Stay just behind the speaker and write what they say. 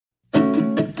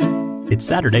It's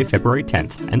Saturday, February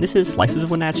 10th, and this is Slices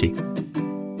of Wenatchee.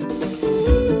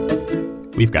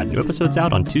 We've got new episodes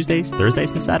out on Tuesdays,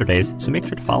 Thursdays, and Saturdays, so make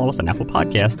sure to follow us on Apple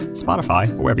Podcasts, Spotify,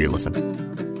 or wherever you listen.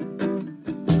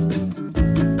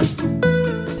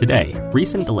 Today,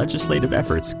 recent legislative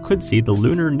efforts could see the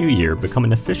Lunar New Year become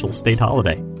an official state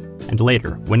holiday. And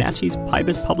later, Wenatchee's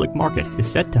Pybus Public Market is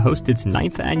set to host its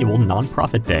 9th annual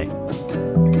Nonprofit Day.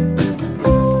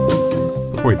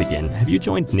 Before we begin, have you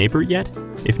joined Neighbor yet?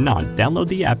 If not, download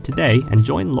the app today and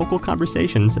join local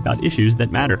conversations about issues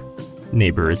that matter.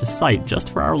 Neighbor is a site just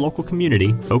for our local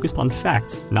community focused on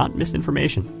facts, not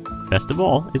misinformation. Best of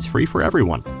all, it's free for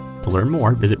everyone. To learn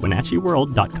more, visit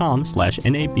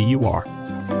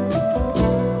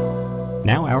wenatcheeworld.com/NABUR.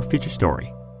 Now our feature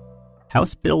story.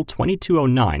 House Bill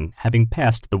 2209, having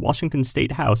passed the Washington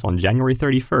State House on January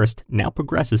 31st, now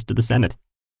progresses to the Senate.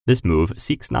 This move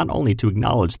seeks not only to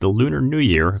acknowledge the Lunar New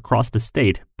Year across the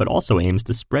state, but also aims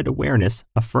to spread awareness,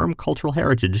 affirm cultural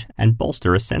heritage, and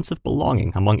bolster a sense of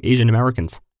belonging among Asian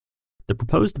Americans. The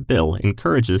proposed bill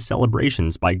encourages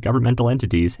celebrations by governmental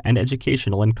entities and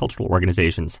educational and cultural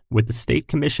organizations, with the State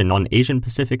Commission on Asian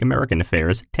Pacific American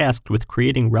Affairs tasked with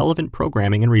creating relevant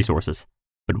programming and resources.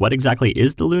 But what exactly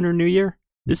is the Lunar New Year?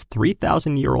 This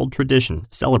 3,000-year-old tradition,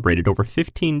 celebrated over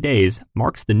 15 days,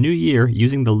 marks the new year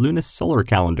using the lunisolar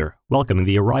calendar, welcoming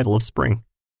the arrival of spring.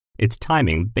 Its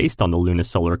timing, based on the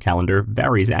lunisolar calendar,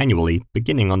 varies annually,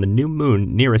 beginning on the new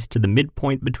moon nearest to the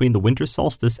midpoint between the winter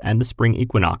solstice and the spring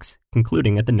equinox,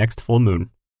 concluding at the next full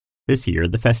moon. This year,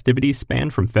 the festivities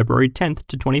span from February 10th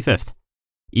to 25th.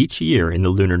 Each year in the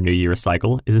Lunar New Year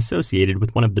cycle is associated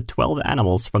with one of the 12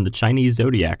 animals from the Chinese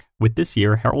zodiac, with this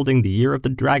year heralding the Year of the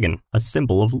Dragon, a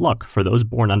symbol of luck for those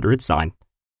born under its sign.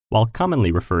 While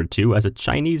commonly referred to as a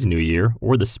Chinese New Year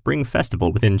or the Spring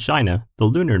Festival within China, the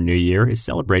Lunar New Year is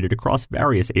celebrated across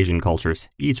various Asian cultures,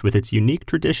 each with its unique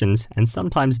traditions and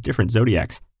sometimes different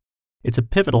zodiacs. It's a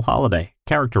pivotal holiday,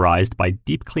 characterized by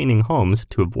deep cleaning homes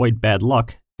to avoid bad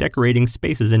luck, decorating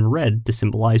spaces in red to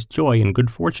symbolize joy and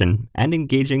good fortune, and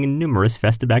engaging in numerous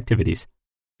festive activities.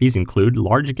 These include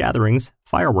large gatherings,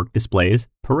 firework displays,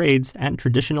 parades, and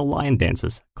traditional lion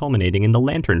dances, culminating in the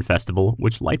Lantern Festival,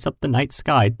 which lights up the night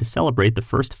sky to celebrate the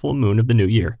first full moon of the new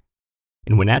year.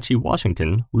 In Wenatchee,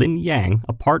 Washington, Lin Yang,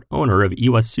 a part owner of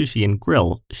Iwa Sushi and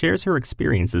Grill, shares her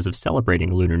experiences of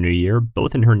celebrating Lunar New Year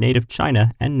both in her native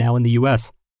China and now in the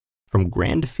U.S. From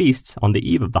grand feasts on the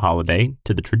eve of the holiday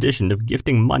to the tradition of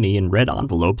gifting money in red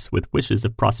envelopes with wishes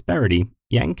of prosperity,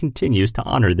 Yang continues to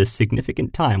honor this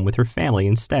significant time with her family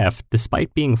and staff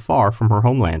despite being far from her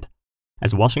homeland.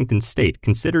 As Washington State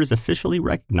considers officially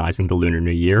recognizing the Lunar New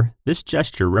Year, this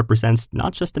gesture represents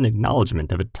not just an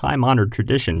acknowledgement of a time-honored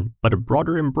tradition, but a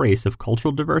broader embrace of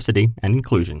cultural diversity and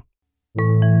inclusion.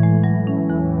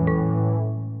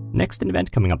 Next, an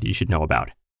event coming up that you should know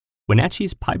about.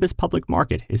 Wenatchee's Pybus Public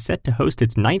Market is set to host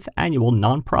its 9th annual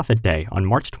Nonprofit Day on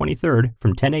March 23rd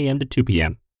from 10 a.m. to 2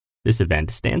 p.m. This event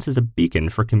stands as a beacon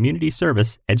for community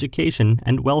service, education,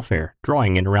 and welfare,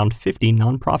 drawing in around 50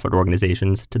 nonprofit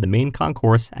organizations to the main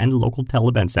concourse and local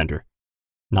event center.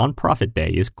 Nonprofit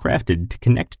Day is crafted to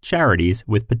connect charities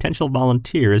with potential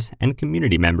volunteers and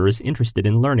community members interested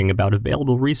in learning about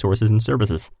available resources and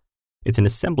services. It's an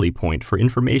assembly point for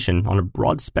information on a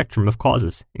broad spectrum of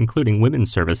causes, including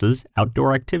women's services,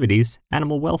 outdoor activities,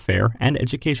 animal welfare, and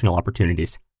educational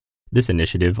opportunities. This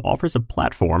initiative offers a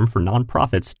platform for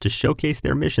nonprofits to showcase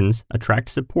their missions, attract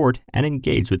support, and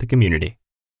engage with the community.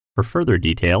 For further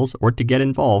details or to get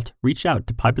involved, reach out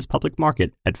to Pybus Public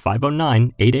Market at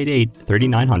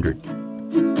 509-888-3900.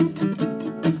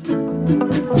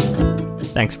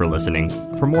 Thanks for listening.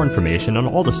 For more information on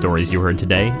all the stories you heard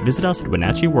today, visit us at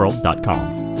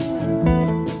wenatcheeworld.com.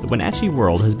 The Wenatchee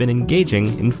World has been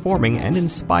engaging, informing, and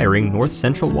inspiring North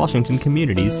Central Washington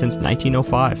communities since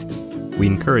 1905. We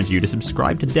encourage you to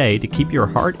subscribe today to keep your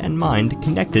heart and mind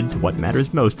connected to what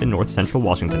matters most in North Central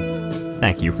Washington.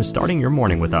 Thank you for starting your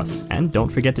morning with us, and don't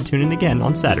forget to tune in again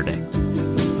on Saturday.